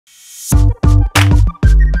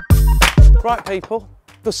Right people,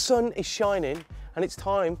 the sun is shining and it's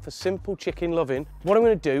time for simple chicken loving. What I'm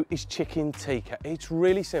going to do is chicken tikka. It's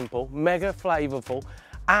really simple, mega flavourful,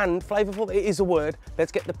 and flavourful, it is a word.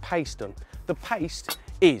 Let's get the paste done. The paste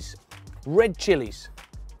is red chillies,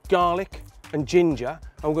 garlic and ginger,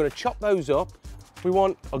 and we're going to chop those up. We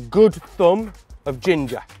want a good thumb of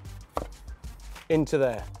ginger into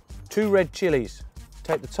there. 2 red chillies.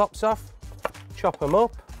 Take the tops off, chop them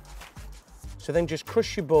up. So then just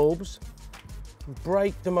crush your bulbs,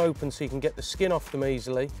 break them open so you can get the skin off them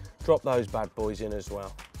easily. Drop those bad boys in as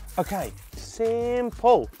well. Okay,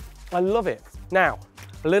 simple. I love it. Now,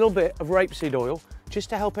 a little bit of rapeseed oil just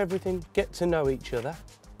to help everything get to know each other.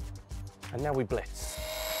 And now we blitz.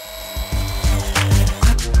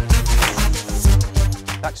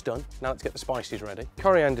 That's done. Now let's get the spices ready.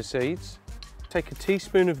 Coriander seeds. Take a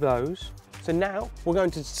teaspoon of those. So now we're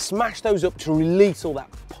going to smash those up to release all that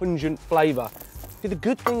pungent flavour. See, the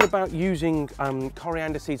good thing about using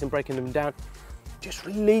coriander seeds and breaking them down, just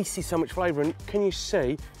releases so much flavour. And can you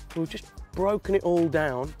see, we've just broken it all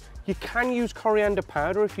down. You can use coriander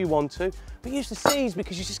powder if you want to, but use the seeds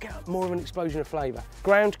because you just get more of an explosion of flavour.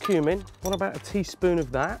 Ground cumin, what about a teaspoon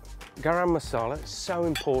of that? Garam masala, it's so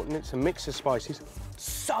important, it's a mix of spices.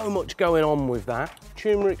 So much going on with that.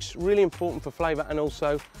 Turmeric's really important for flavour and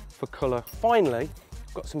also for colour. Finally,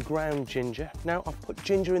 I've got some ground ginger. Now, I've put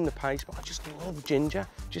ginger in the paste, but I just love ginger.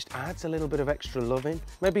 Just adds a little bit of extra loving.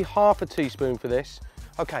 Maybe half a teaspoon for this.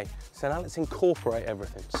 Okay, so now let's incorporate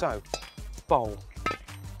everything. So, bowl.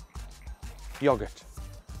 Yoghurt.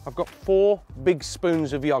 I've got 4 big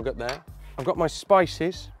spoons of yoghurt there. I've got my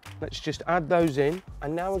spices. Let's just add those in.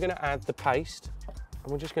 And now we're going to add the paste.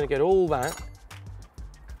 And we're just going to get all that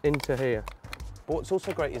into here. But what's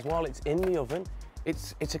also great is while it's in the oven,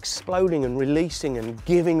 it's exploding and releasing and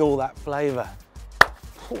giving all that flavour.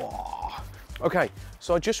 Okay,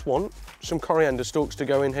 so I just want some coriander stalks to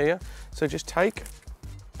go in here. So just take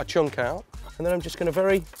a chunk out, and then I'm just going to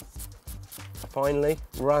very finely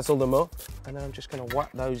razzle them up, and then I'm just going to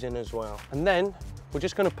whack those in as well. And then we're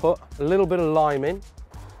just going to put a little bit of lime in.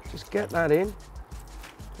 Just get that in.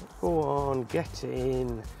 Go on, get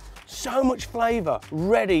in. So much flavour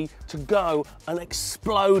ready to go and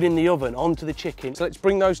explode in the oven onto the chicken. So let's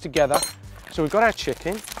bring those together. So we've got our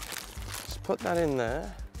chicken. Let's put that in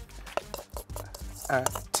there.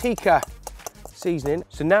 Tikka seasoning.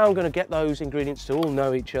 So now I'm going to get those ingredients to all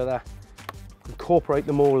know each other. Incorporate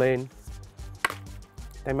them all in.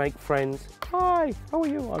 They make friends. Hi, how are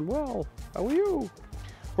you? I'm well. How are you?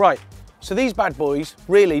 Right. So these bad boys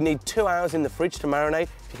really need 2 hours in the fridge to marinate.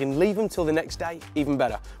 If you can leave them till the next day, even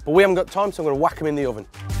better. But we haven't got time, so I'm going to whack them in the oven.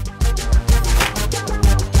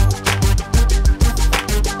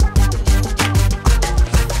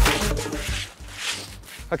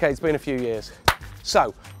 Okay, it's been a few years.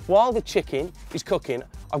 So while the chicken is cooking,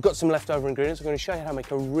 I've got some leftover ingredients. I'm going to show you how to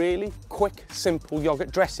make a really quick, simple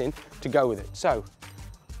yoghurt dressing to go with it. So,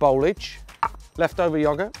 bowlage, leftover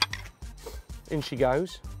yoghurt, in she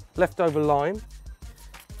goes. Leftover lime,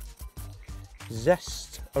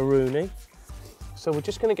 Zest a Runny. So we're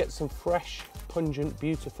just going to get some fresh, pungent,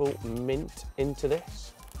 beautiful mint into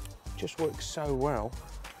this. Just works so well.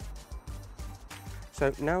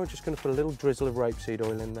 So now we're just going to put a little drizzle of rapeseed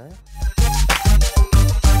oil in there.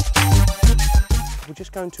 We're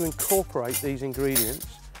just going to incorporate these ingredients.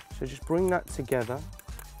 So just bring that together.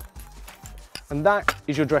 And that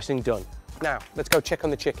is your dressing done. Now, let's go check on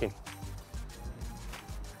the chicken.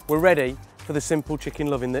 We're ready for the simple chicken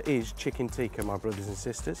loving that is chicken tikka, my brothers and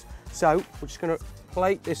sisters. So we're just going to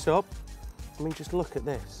plate this up. I mean, just look at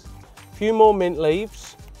this. A few more mint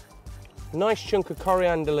leaves, a nice chunk of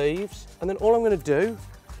coriander leaves, and then all I'm going to do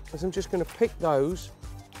is I'm just going to pick those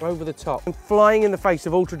over the top. And flying in the face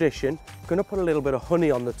of all tradition, I'm going to put a little bit of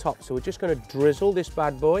honey on the top. So we're just going to drizzle this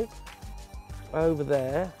bad boy over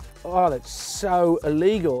there. Oh, that's so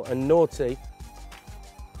illegal and naughty.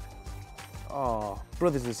 Oh,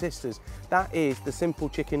 brothers and sisters, that is the simple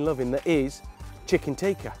chicken loving that is chicken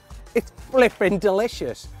tikka. It's flipping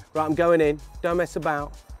delicious. Right, I'm going in, don't mess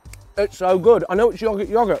about. It's so good. I know it's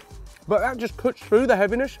yogurt, but that just cuts through the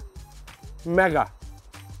heaviness. Mega.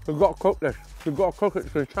 We've got to cook this. We've got to cook it,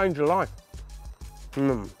 it's going to change your life.